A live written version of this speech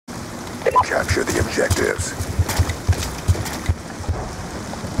Capture the objectives.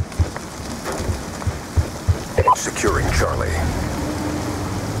 Securing Charlie.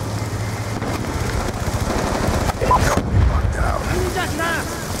 Charlie locked down.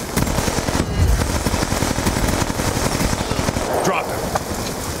 Drop it.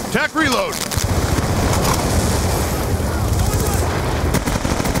 Attack reload.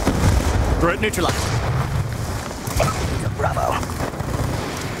 Threat neutralized. Bravo.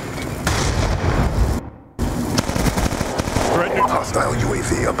 Threat neutralized. Hostile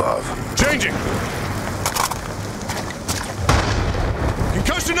UAV above. Changing.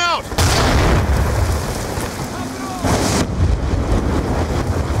 Concussion out.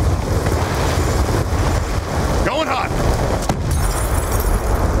 Going hot.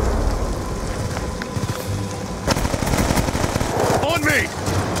 On me.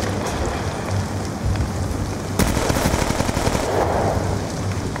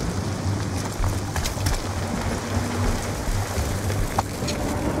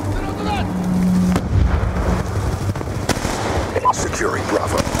 Securing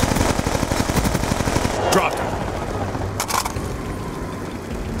Bravo. Dropped it.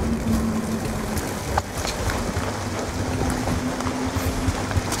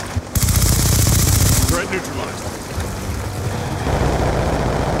 Threat neutralized.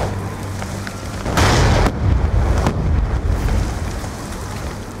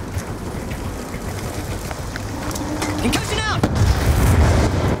 Concussion out!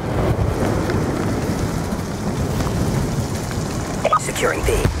 Securing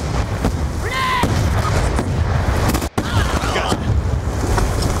B.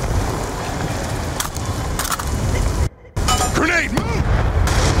 Grenade, move!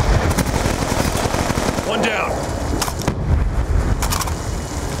 One down.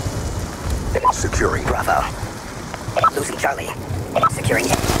 Securing Bravo. Losing Charlie. Securing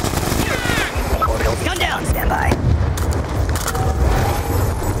A. Orbital gun down. Stand by.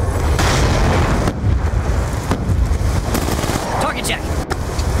 Target check.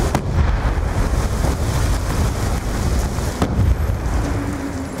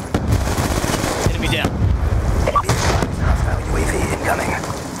 Enemy down. Hostile UAV incoming.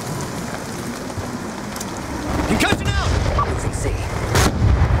 Concussion out! Losing C.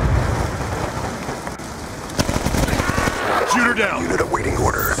 Shooter down. Unit awaiting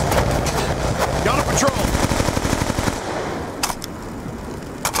orders. Got a patrol.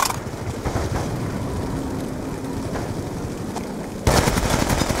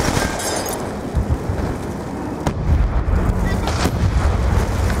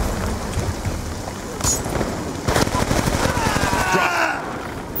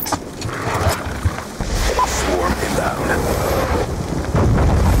 Swarm inbound.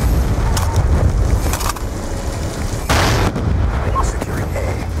 Securing A.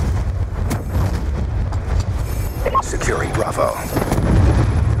 Securing Bravo.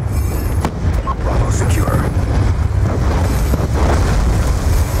 Bravo secure.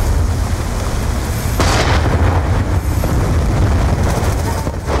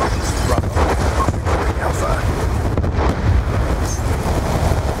 Bravo. Securing Alpha.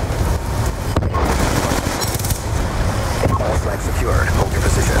 All flags secured. Hold your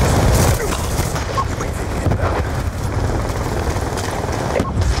positions. UAV inbound.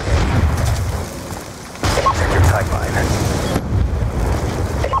 Check your timeline.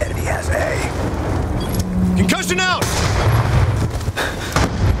 Enemy has A. Concussion out!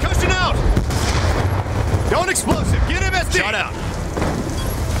 Concussion out! Going explosive. Get MSD. Shot out.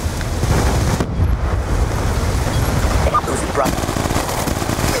 Losing Bravo.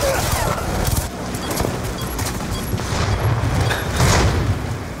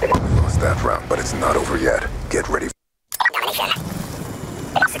 We lost that round, but it's not over yet. Get ready. Domination.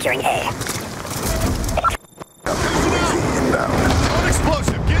 Securing A. UAV inbound. Going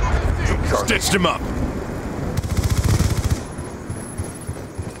explosive. Get MSD. Charlie. Stitched him up.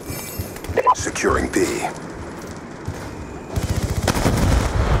 Securing B.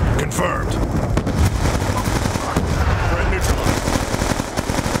 Confirmed. Threat neutralized.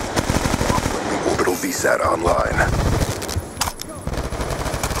 Orbital VSAT online.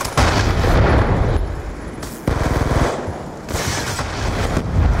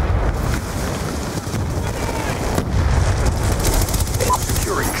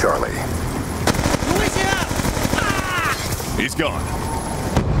 Securing Charlie. He's gone.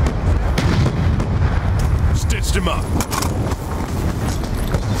 Stitched him up.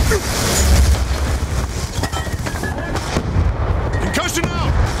 Concussion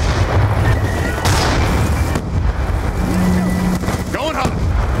out! Going hot.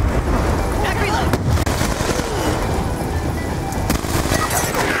 Back reload.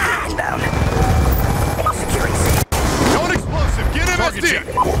 Inbound. Target check.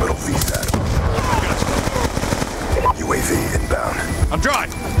 Orbital VSAT. UAV inbound. I'm dry.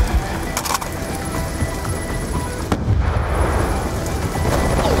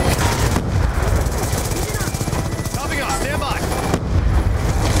 Topping off. Stand by.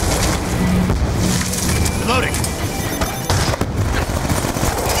 Reloading.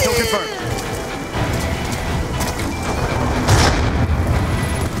 Kill confirmed.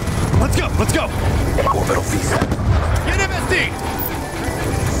 Let's go. Let's go. Orbital VSAT. Get MSD.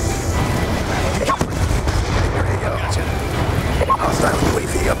 Gotcha. Hostile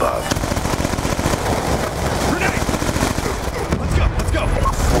UAV above. Grenade. Let's go. Let's go.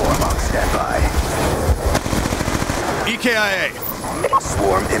 Swarm on standby. EKIA.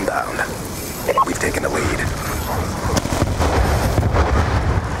 Swarm inbound. We've taken the lead.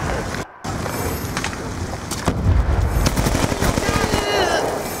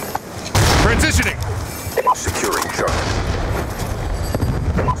 Transitioning. Securing Charlie.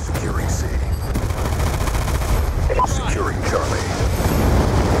 Securing C. Securing Charlie.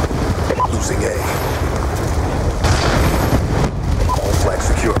 Losing A. All flags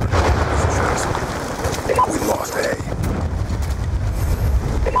secure. Positions. We lost A.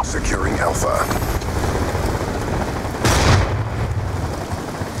 Securing Alpha.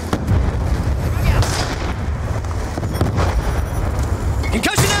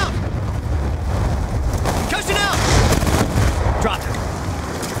 Concussion out! Concussion out! Dropped.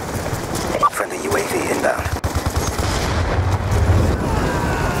 Friendly UAV inbound.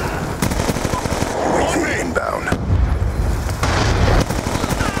 UAV inbound.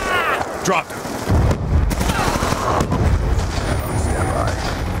 Dropped. On standby.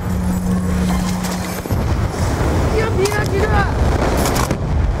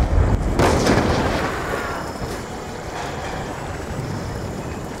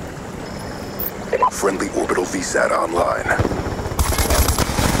 Friendly orbital VSAT online.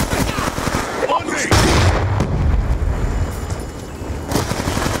 On me!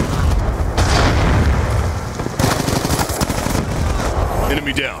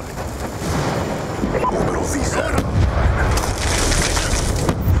 Enemy down. Orbital VSAT online.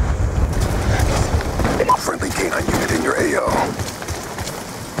 Friendly canine unit in your AO.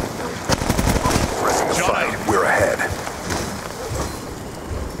 Pressing the Shot fight. out. We're ahead.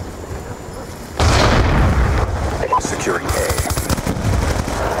 Securing A.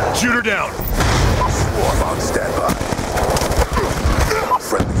 Shooter down. Swarm on standby.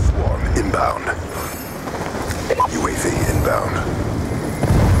 Friendly swarm inbound. UAV inbound.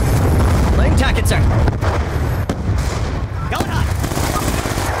 Laying tacket, sir.